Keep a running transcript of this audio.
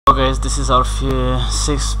Guys, this is our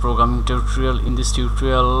sixth programming tutorial. In this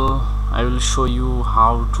tutorial I will show you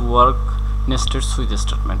how to work nested switch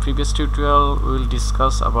statement. Previous tutorial we will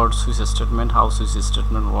discuss about switch statement, how switch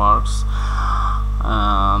statement works,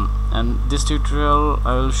 and this tutorial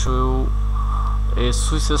I will show you a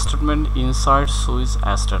switch statement inside switch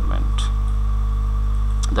statement,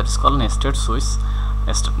 that is called nested switch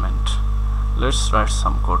statement. Let's write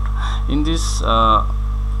some code. In this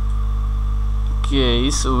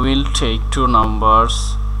case we will take two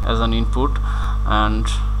numbers as an input, and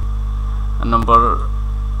a number,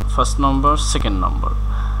 first number, second number,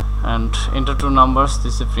 and enter two numbers.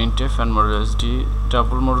 This is printf and modulus d.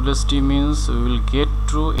 Double modulus d means we will get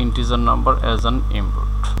two integer number as an input,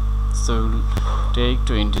 so we will take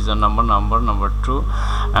two integer number 2,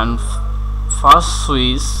 and first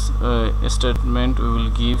switch statement we will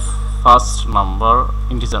give first number,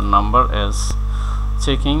 integer number, as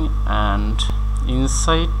checking, and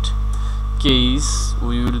inside case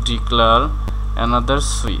we will declare another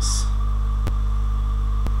switch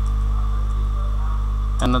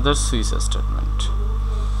statement.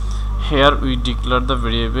 Here we declare the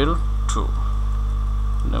variable 2,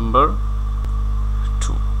 number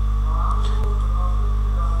 2.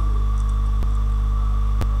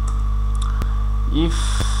 If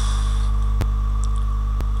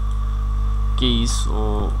case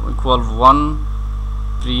equal 1,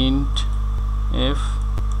 print if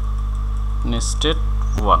nested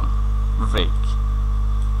 1 break.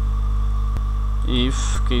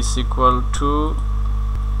 If case equal to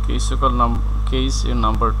case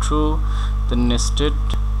number 2, then nested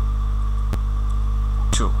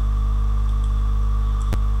 2.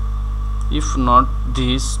 If not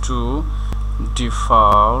these two,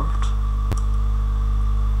 default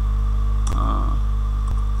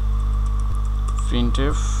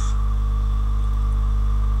printf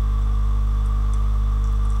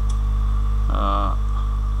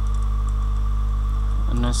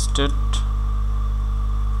nested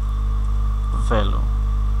value,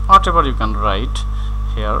 whatever you can write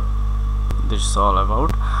here. This is all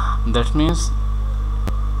about. That means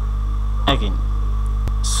again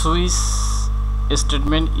switch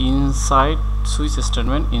statement inside switch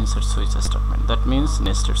statement inside switch statement, that means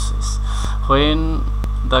nested switch. When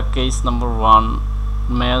the case number 1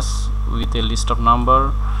 match with a list of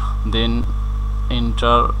number, then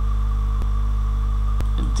enter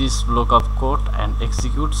this block of code and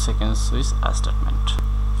execute second switch statement.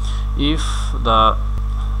 If the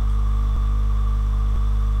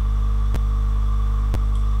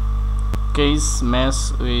case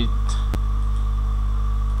match with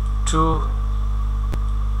 2,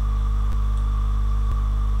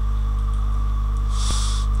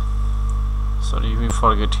 sorry, we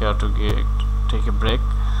forget here to take a break.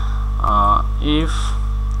 If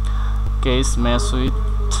case match with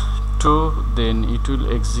 2, then it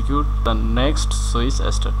will execute the next switch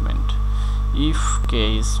statement. If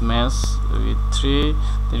case match with 3,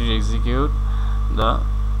 then it execute the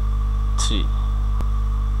 3.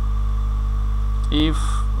 If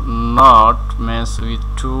not match with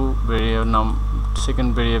 2 variable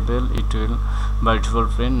second variable, it will by default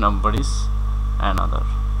print number is another.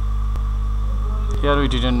 Here we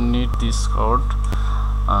didn't need this code.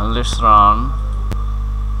 Let's run.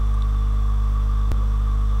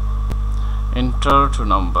 Enter to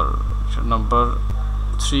number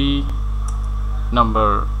 3,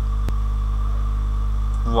 number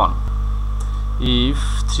 1. If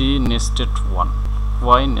 3 nested 1,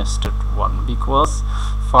 why nested 1? Because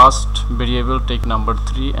first variable take number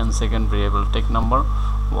 3 and second variable take number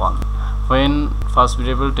 1. When first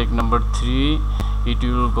variable take number 3, it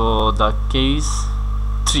will go the case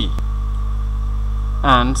 3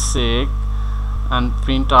 and check and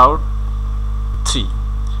print out 3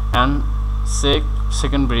 and check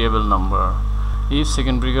second variable number. If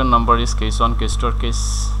second variable number is case 1, case 2, or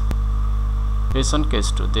case 1,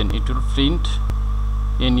 case 2, then it will print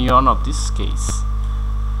any one of this case.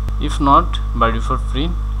 If not, by default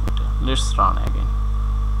print. Let's run again.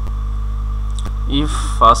 If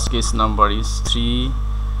first case number is 3,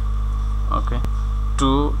 okay,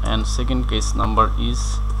 2, and second case number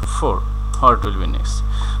is 4, what will be next?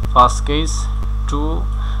 First case 2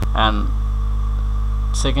 and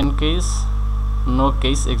second case no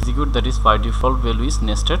case execute, that is by default value is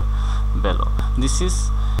nested value. This is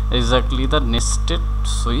exactly the nested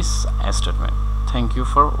switch statement. Thank you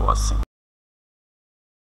for watching.